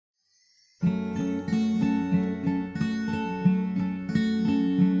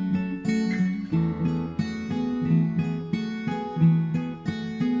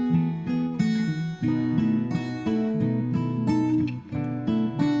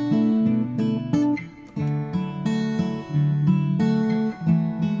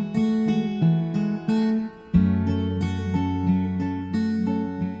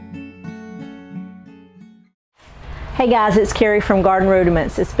Hey guys, it's Carrie from Garden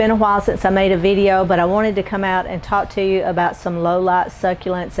Rudiments. It's been a while since I made a video, but I wanted to come out and talk to you about some low light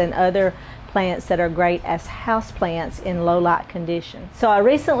succulents and other plants that are great as house plants in low light conditions. So I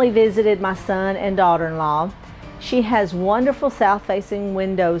recently visited my son and daughter-in-law. She has wonderful south-facing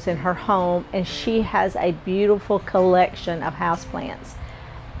windows in her home, and she has a beautiful collection of house plants,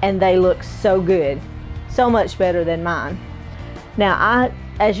 and they look so good, so much better than mine. Now,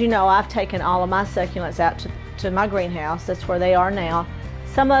 as you know, I've taken all of my succulents out to my greenhouse. That's where they are now.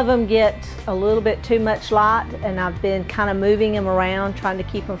 Some of them get a little bit too much light, and I've been kind of moving them around, trying to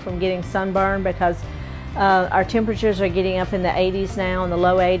keep them from getting sunburned, because our temperatures are getting up in the 80s now, in the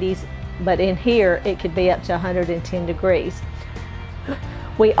low 80s, but in here it could be up to 110 degrees.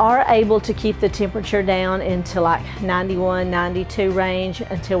 We are able to keep the temperature down into like 91, 92 range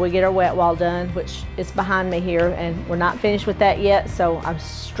until we get our wet wall done, which is behind me here, and we're not finished with that yet, so I'm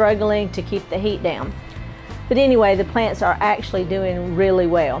struggling to keep the heat down. But anyway, the plants are actually doing really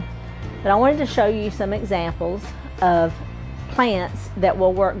well. But I wanted to show you some examples of plants that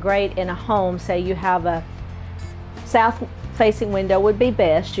will work great in a home. Say you have a south-facing window would be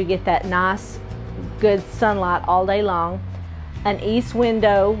best. You get that nice, good sunlight all day long. An east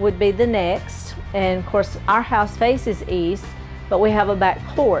window would be the next. And of course, our house faces east, but we have a back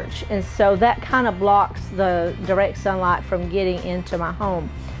porch. And so that kind of blocks the direct sunlight from getting into my home.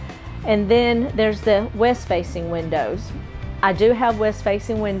 And then there's the west-facing windows. I do have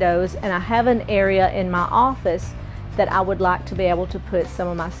west-facing windows, and I have an area in my office that I would like to be able to put some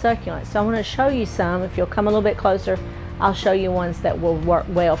of my succulents. So I want to show you some. If you'll come a little bit closer, I'll show you ones that will work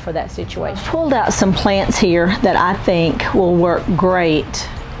well for that situation. I pulled out some plants here that I think will work great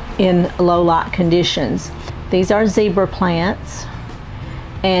in low light conditions. These are zebra plants,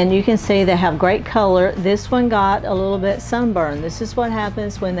 and you can see they have great color. This one got a little bit sunburned. This is what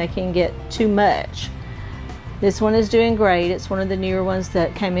happens when they can get too much. This one is doing great. It's one of the newer ones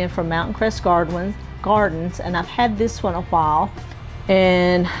that came in from Mountain Crest Gardens, and I've had this one a while.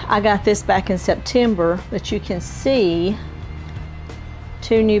 And I got this back in September, but you can see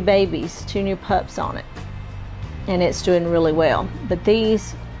two new babies, two new pups on it, and it's doing really well. But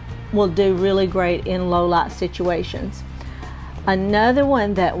these will do really great in low light situations. Another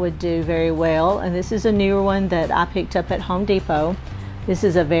one that would do very well, and this is a newer one that I picked up at Home Depot. This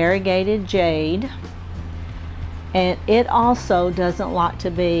is a variegated jade, and it also doesn't like to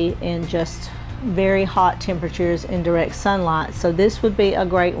be in just very hot temperatures in direct sunlight. So this would be a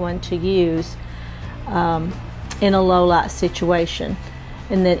great one to use in a low light situation.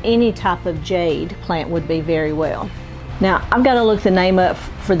 And then any type of jade plant would be very well. Now, I've got to look the name up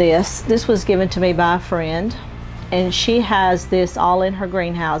for this. This was given to me by a friend, and she has this all in her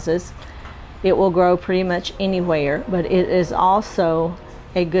greenhouses. It will grow pretty much anywhere, but it is also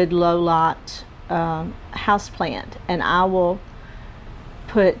a good low light house plant. And I will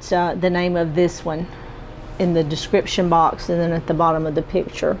put the name of this one in the description box and then at the bottom of the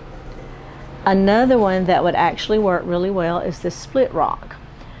picture. Another one that would actually work really well is the split rock.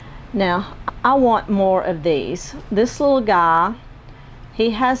 Now, I want more of these. This little guy,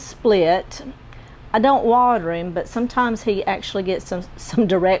 he has split. I don't water him, but sometimes he actually gets some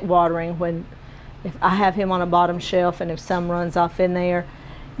direct watering if I have him on a bottom shelf and if some runs off in there.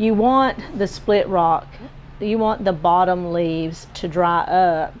 You want the split rock, you want the bottom leaves to dry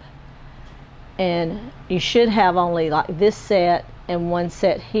up, and you should have only like this set and one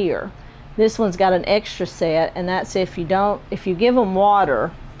set here. This one's got an extra set, and that's if you give them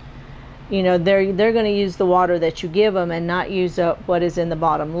water, you know, they're going to use the water that you give them and not use up what is in the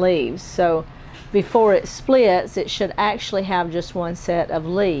bottom leaves. So before it splits, it should actually have just one set of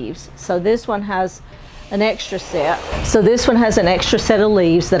leaves. So this one has an extra set. So this one has an extra set of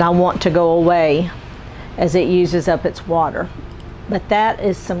leaves that I want to go away as it uses up its water. But that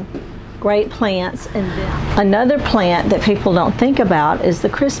is some great plants. And then another plant that people don't think about is the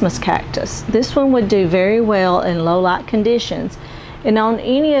Christmas cactus. This one would do very well in low light conditions. And on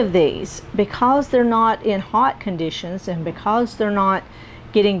any of these, because they're not in hot conditions and because they're not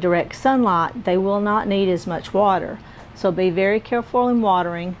getting direct sunlight, they will not need as much water. So be very careful in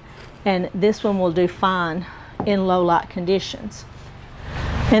watering, and this one will do fine in low light conditions.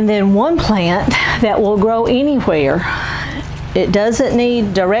 And then one plant that will grow anywhere. It doesn't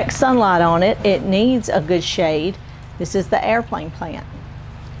need direct sunlight on it. It needs a good shade. This is the airplane plant.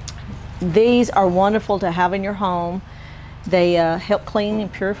 These are wonderful to have in your home. They help clean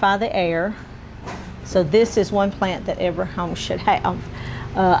and purify the air. So this is one plant that every home should have.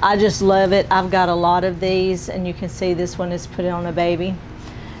 I just love it. I've got a lot of these, and you can see this one is put on a baby.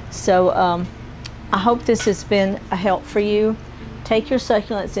 So I hope this has been a help for you. Take your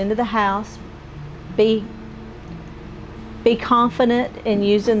succulents into the house. Be Be confident in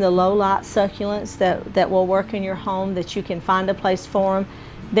using the low light succulents that will work in your home, that you can find a place for them.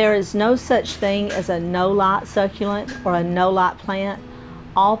 There is no such thing as a no light succulent or a no light plant.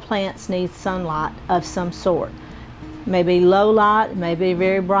 All plants need sunlight of some sort. Maybe low light, maybe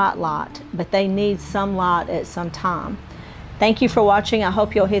very bright light, but they need some light at some time. Thank you for watching. I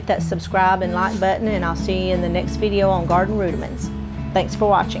hope you'll hit that subscribe and like button, and I'll see you in the next video on Garden Rudiments. Thanks for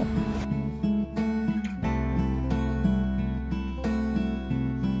watching.